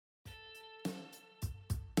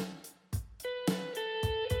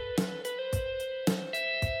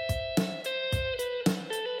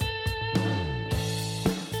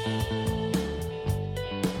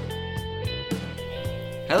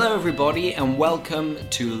Hello everybody and welcome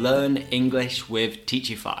to Learn English with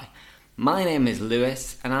Teachify. My name is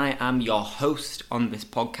Lewis and I am your host on this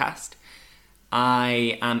podcast.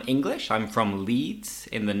 I am English, I'm from Leeds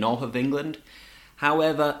in the north of England.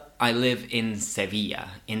 However, I live in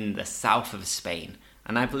Sevilla in the south of Spain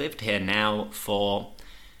and I've lived here now for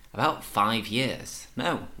about 5 years.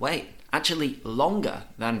 No, wait, actually longer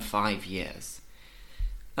than 5 years.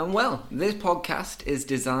 And well, this podcast is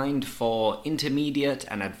designed for intermediate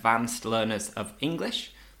and advanced learners of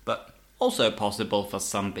English, but also possible for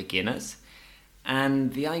some beginners.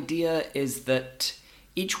 And the idea is that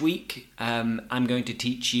each week I'm going to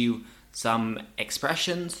teach you some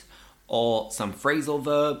expressions or some phrasal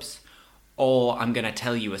verbs, or I'm going to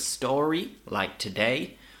tell you a story like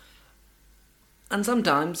today. And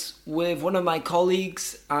sometimes with one of my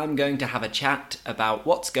colleagues, I'm going to have a chat about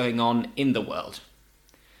what's going on in the world.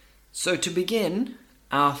 So to begin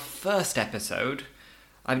our first episode,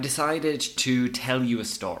 I've decided to tell you a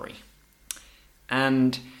story.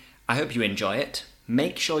 And I hope you enjoy it.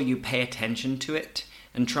 Make sure you pay attention to it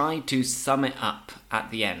and try to sum it up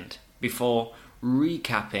at the end before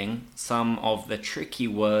recapping some of the tricky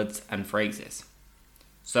words and phrases.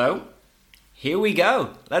 So, here we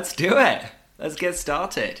go. Let's do it. Let's get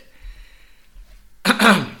started.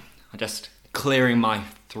 I'm just clearing my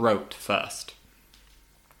throat first.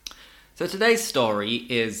 So today's story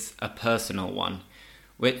is a personal one,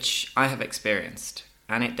 which I have experienced,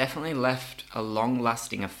 and it definitely left a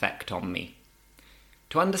long-lasting effect on me.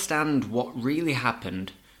 To understand what really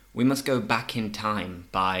happened, we must go back in time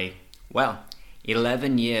by,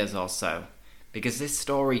 11 years or so, because this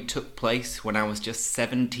story took place when I was just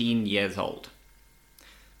 17 years old.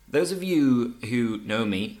 Those of you who know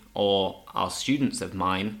me, or are students of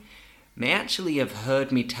mine, may actually have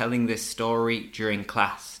heard me telling this story during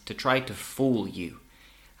class to try to fool you,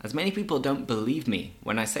 as many people don't believe me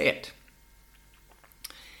when I say it.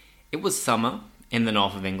 It was summer in the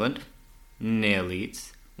north of England, near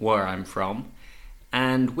Leeds, where I'm from,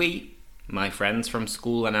 and we, my friends from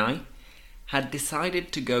school and I, had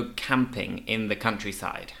decided to go camping in the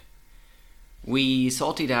countryside. We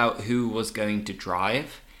sorted out who was going to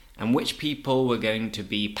drive and which people were going to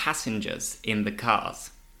be passengers in the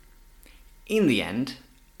cars. In the end,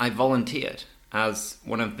 I volunteered as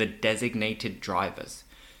one of the designated drivers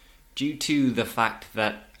due to the fact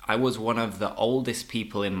that I was one of the oldest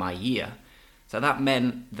people in my year, so that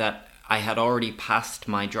meant that I had already passed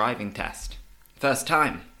my driving test. First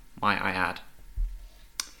time, might I add.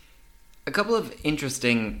 A couple of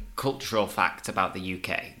interesting cultural facts about the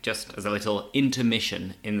UK, just as a little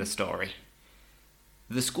intermission in the story.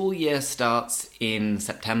 The school year starts in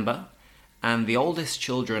September, and the oldest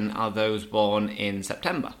children are those born in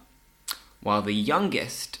September, while the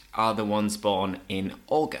youngest are the ones born in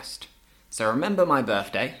August. So remember my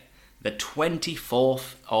birthday, the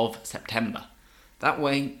 24th of September. That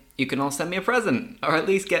way you can all send me a present, or at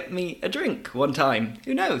least get me a drink one time.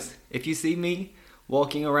 Who knows? If you see me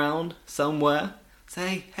walking around somewhere,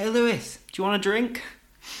 say, "Hey Lewis, do you want a drink?"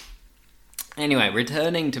 Anyway,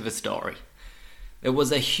 returning to the story. There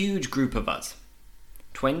was a huge group of us.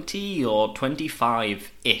 20 or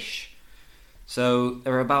 25-ish. So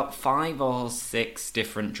there were about 5 or 6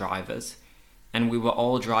 different drivers, and we were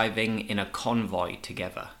all driving in a convoy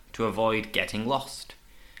together to avoid getting lost.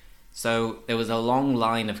 So there was a long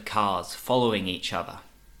line of cars following each other.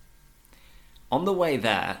 On the way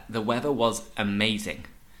there, the weather was amazing.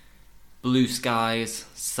 Blue skies,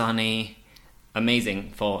 sunny,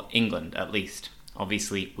 amazing for England at least.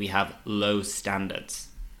 Obviously, we have low standards.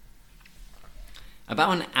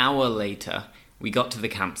 About an hour later, we got to the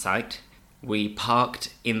campsite, we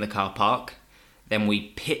parked in the car park, then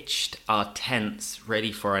we pitched our tents ready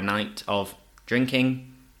for a night of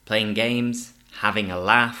drinking, playing games, having a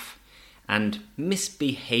laugh, and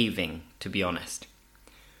misbehaving, to be honest.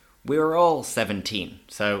 We were all 17,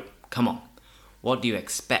 so come on, what do you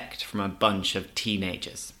expect from a bunch of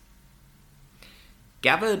teenagers?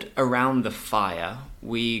 Gathered around the fire,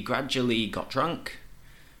 we gradually got drunk,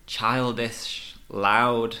 childish,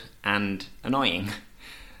 loud, and annoying.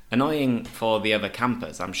 Annoying for the other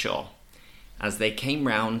campers, I'm sure, as they came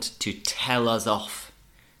round to tell us off.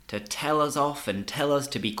 To tell us off and tell us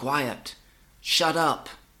to be quiet. Shut up.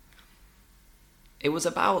 It was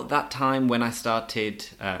about that time when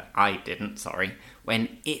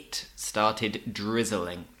when it started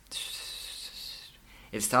drizzling.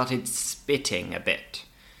 It started spitting a bit.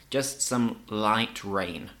 Just some light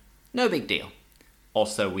rain. No big deal. Or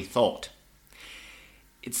so we thought.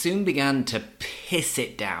 It soon began to piss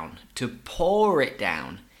it down, to pour it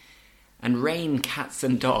down, and rain cats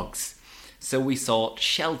and dogs, so we sought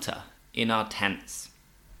shelter in our tents.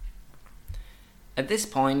 At this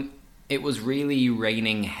point, it was really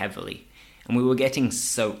raining heavily, and we were getting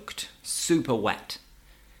soaked, super wet.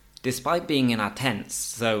 Despite being in our tents,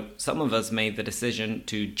 so some of us made the decision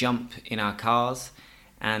to jump in our cars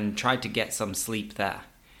and try to get some sleep there.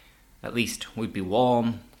 At least we'd be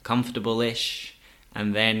warm, comfortable-ish,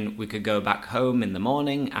 and then we could go back home in the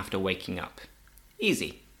morning after waking up.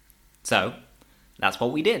 Easy. So, that's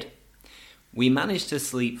what we did. We managed to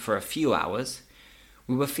sleep for a few hours.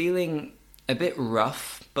 We were feeling a bit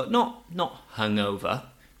rough, but not hungover.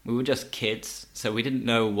 We were just kids, so we didn't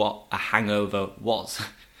know what a hangover was.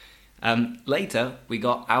 Later, we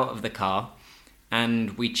got out of the car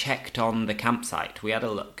and we checked on the campsite. We had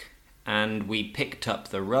a look and we picked up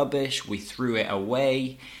the rubbish, we threw it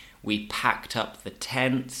away, we packed up the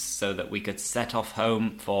tents so that we could set off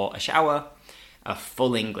home for a shower, a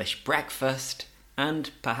full English breakfast,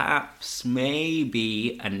 and perhaps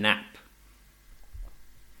maybe a nap.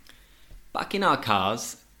 Back in our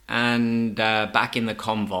cars and back in the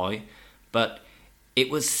convoy, but it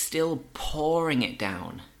was still pouring it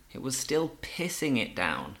down. It was still pissing it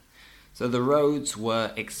down. So the roads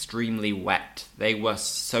were extremely wet. They were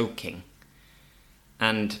soaking.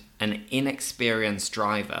 And an inexperienced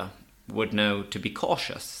driver would know to be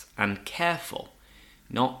cautious and careful,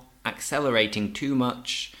 not accelerating too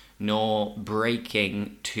much nor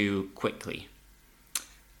braking too quickly.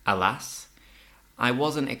 Alas, I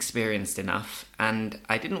wasn't experienced enough and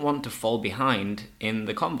I didn't want to fall behind in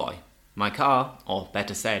the convoy. My car, or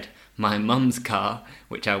better said, my mum's car,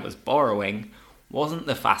 which I was borrowing, wasn't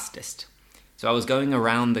the fastest. So I was going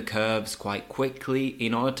around the curves quite quickly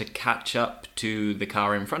in order to catch up to the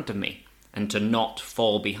car in front of me and to not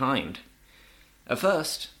fall behind. At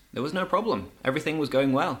first, there was no problem. Everything was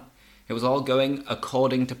going well. It was all going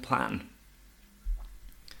according to plan.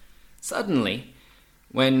 Suddenly,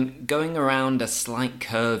 when going around a slight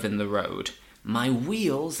curve in the road, my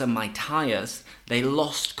wheels and my tyres, they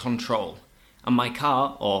lost control. And my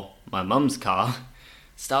car, or my mum's car,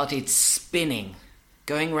 started spinning,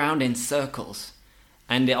 going round in circles.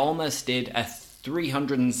 And it almost did a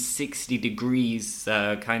 360 degrees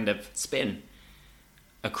kind of spin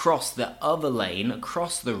across the other lane,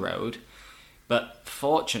 across the road. But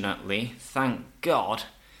fortunately, thank God,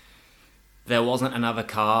 there wasn't another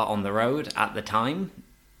car on the road at the time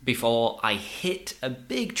before I hit a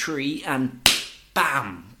big tree and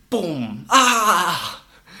bam, boom, ah!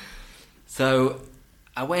 So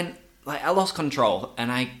I lost control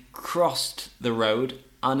and I crossed the road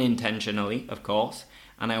unintentionally, of course,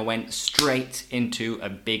 and I went straight into a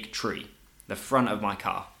big tree, the front of my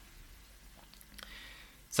car.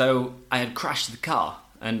 So I had crashed the car,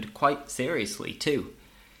 and quite seriously too.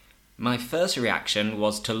 My first reaction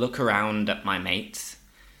was to look around at my mates,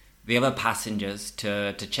 the other passengers,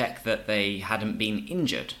 to check that they hadn't been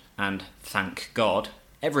injured, and thank God,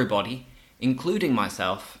 everybody, including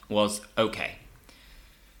myself, was okay.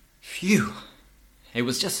 Phew! It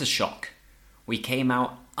was just a shock. We came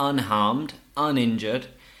out unharmed, uninjured,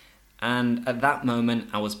 and at that moment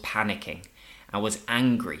I was panicking. I was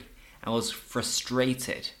angry. I was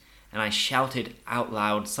frustrated, and I shouted out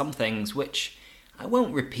loud some things which I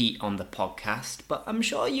won't repeat on the podcast, but I'm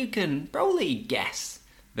sure you can probably guess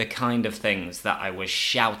the kind of things that I was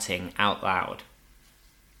shouting out loud.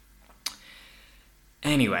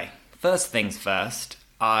 Anyway, first things first,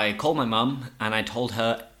 I called my mum and I told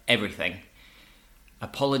her everything,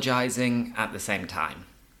 apologising at the same time,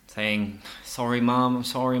 saying, sorry mum,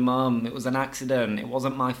 it was an accident, it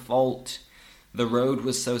wasn't my fault. The road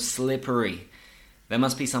was so slippery. There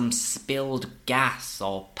must be some spilled gas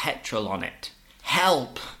or petrol on it.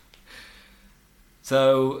 Help!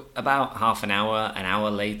 So about half an hour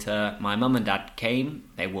later, my mum and dad came.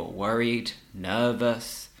 They were worried,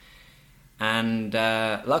 nervous, and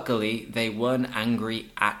luckily they weren't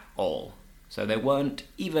angry at all. So they weren't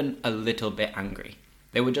even a little bit angry.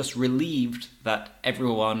 They were just relieved that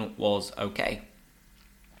everyone was okay.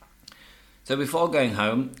 So before going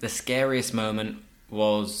home, the scariest moment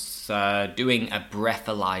was doing a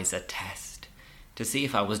breathalyzer test to see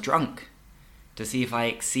if I was drunk, to see if I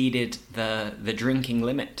exceeded the drinking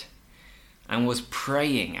limit. And I was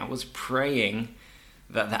praying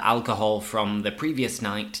that the alcohol from the previous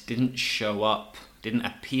night didn't show up, didn't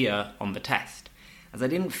appear on the test, as I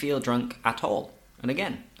didn't feel drunk at all. And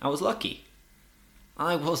again, I was lucky.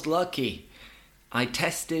 I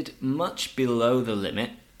tested much below the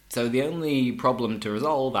limit, so the only problem to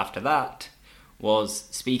resolve after that was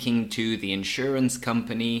speaking to the insurance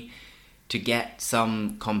company to get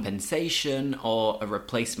some compensation or a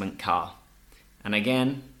replacement car. And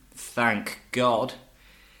again, thank God,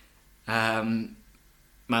 my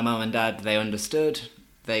mum and dad, they understood.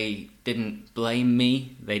 They didn't blame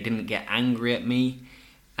me, they didn't get angry at me,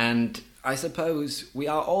 and I suppose we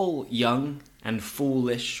are all young and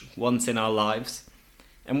foolish once in our lives,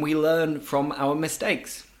 and we learn from our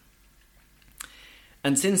mistakes.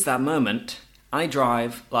 And since that moment, I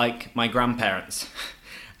drive like my grandparents,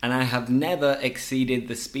 and I have never exceeded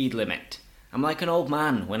the speed limit. I'm like an old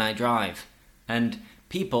man when I drive, and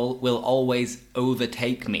people will always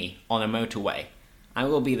overtake me on a motorway. I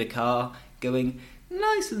will be the car going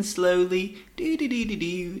nice and slowly,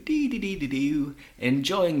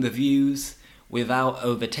 enjoying the views without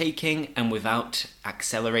overtaking and without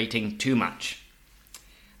accelerating too much.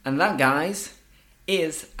 And that, guys,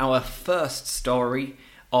 is our first story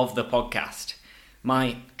of the podcast.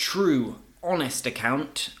 My true, honest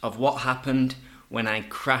account of what happened when I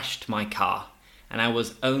crashed my car, and I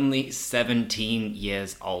was only 17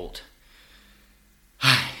 years old.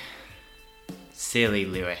 Silly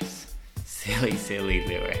Lewis. Silly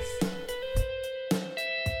Lewis.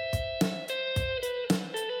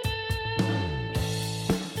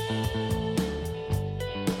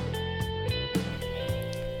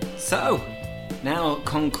 So, now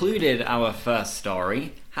concluded our first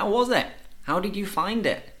story. How was it? How did you find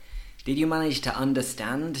it? Did you manage to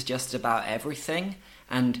understand just about everything?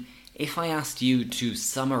 And if I asked you to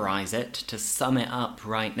summarize it, to sum it up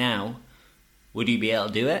right now, would you be able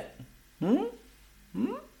to do it?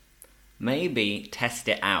 Maybe test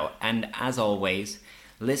it out, and as always,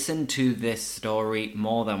 listen to this story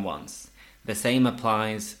more than once. The same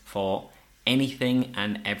applies for anything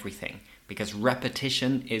and everything, because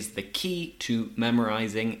repetition is the key to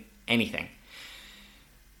memorizing anything.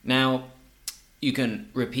 Now, you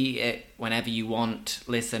can repeat it whenever you want,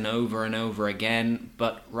 listen over and over again,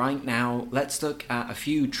 but right now, let's look at a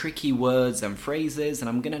few tricky words and phrases, and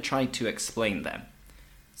I'm going to try to explain them.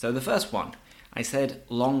 So the first one, I said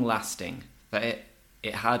long-lasting, that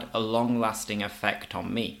it had a long-lasting effect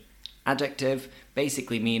on me. Adjective,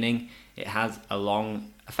 basically meaning it has a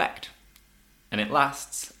long effect, and it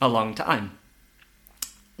lasts a long time.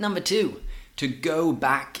 Number 2, to go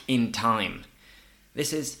back in time.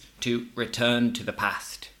 This is to return to the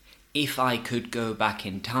past. If I could go back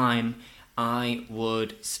in time, I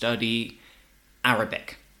would study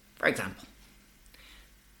Arabic, for example.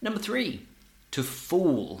 Number 3, to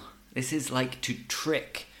fool. This is like to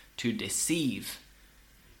trick, to deceive.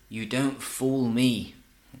 You don't fool me,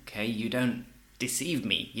 okay? You don't deceive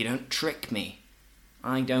me. You don't trick me.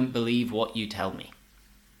 I don't believe what you tell me.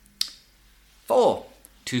 4,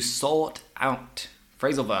 to sort out.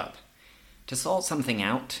 Phrasal verb. To sort something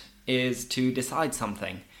out is to decide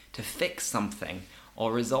something, to fix something,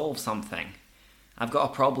 or resolve something. I've got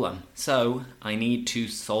a problem, so I need to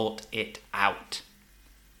sort it out.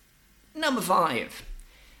 Number 5.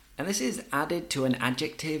 And this is added to an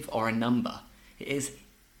adjective or a number. It is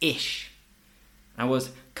ish. I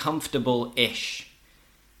was comfortable-ish.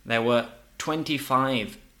 There were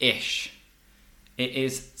 25-ish. It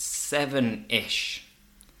is 7-ish.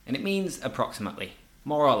 And it means approximately,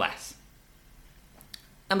 more or less.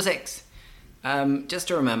 Number 6. Just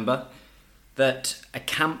to remember that a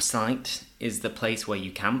campsite is the place where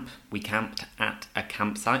you camp. We camped at a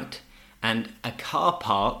campsite. And a car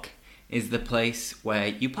park is the place where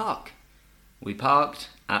you park. We parked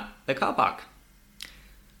at the car park.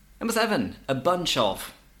 Number 7, a bunch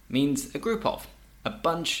of means a group of. A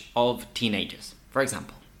bunch of teenagers, for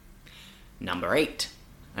example. Number 8,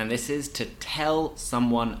 and this is to tell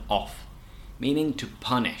someone off, meaning to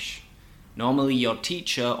punish. Normally your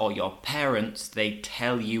teacher or your parents, they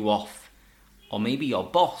tell you off. Or maybe your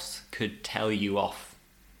boss could tell you off.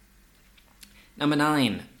 Number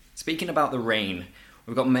 9, speaking about the rain,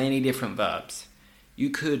 we've got many different verbs.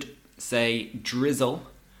 You could say drizzle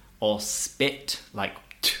or spit, like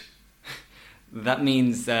that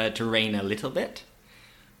means to rain a little bit.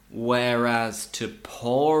 Whereas to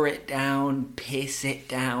pour it down, piss it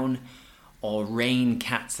down, or rain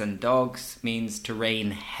cats and dogs means to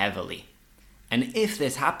rain heavily. And if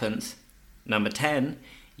this happens, number 10,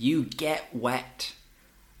 you get wet.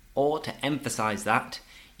 Or to emphasize that,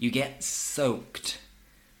 you get soaked,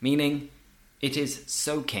 meaning it is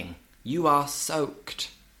soaking. You are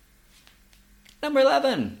soaked. Number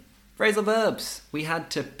 11, phrasal verbs. We had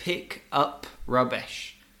to pick up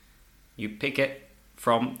rubbish. You pick it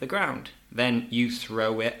from the ground, then you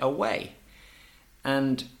throw it away.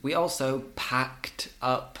 And we also packed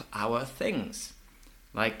up our things,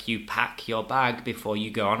 like you pack your bag before you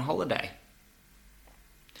go on holiday.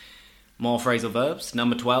 More phrasal verbs.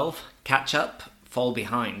 Number 12, catch up, fall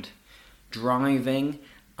behind. Driving,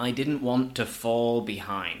 I didn't want to fall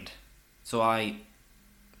behind, so I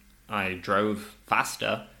drove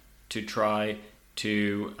faster to try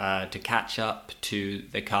to catch up to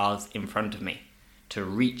the cars in front of me, to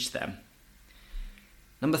reach them.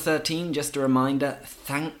 Number 13, just a reminder,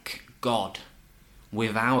 thank God,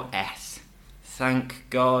 without S. Thank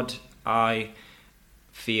God I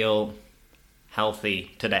feel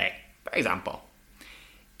healthy today. For example,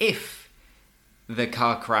 if the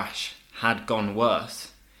car crash had gone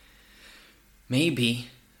worse, maybe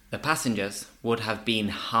the passengers would have been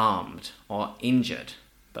harmed or injured.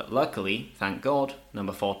 But luckily, thank God,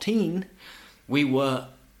 number 14, we were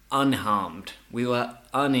unharmed. We were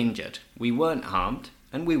uninjured. We weren't harmed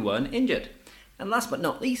and we weren't injured. And last but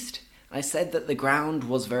not least, I said that the ground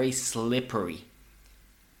was very slippery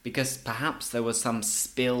because perhaps there was some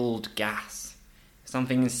spilled gas. If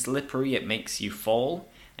something is slippery, it makes you fall.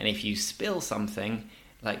 And if you spill something,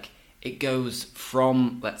 like it goes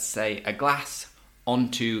from, let's say, a glass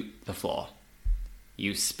onto the floor.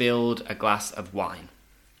 You spilled a glass of wine.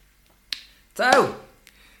 So,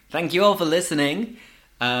 thank you all for listening.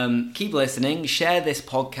 Keep listening. Share this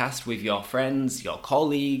podcast with your friends, your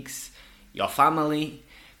colleagues, your family.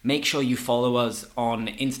 Make sure you follow us on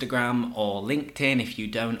Instagram or LinkedIn if you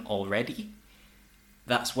don't already.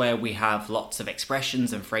 That's where we have lots of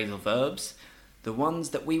expressions and phrasal verbs, the ones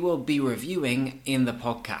that we will be reviewing in the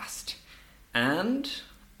podcast. And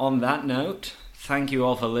on that note, thank you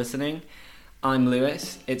all for listening. I'm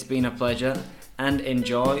Lewis. It's been a pleasure, and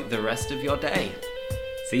enjoy the rest of your day.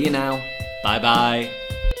 See you now. Bye bye.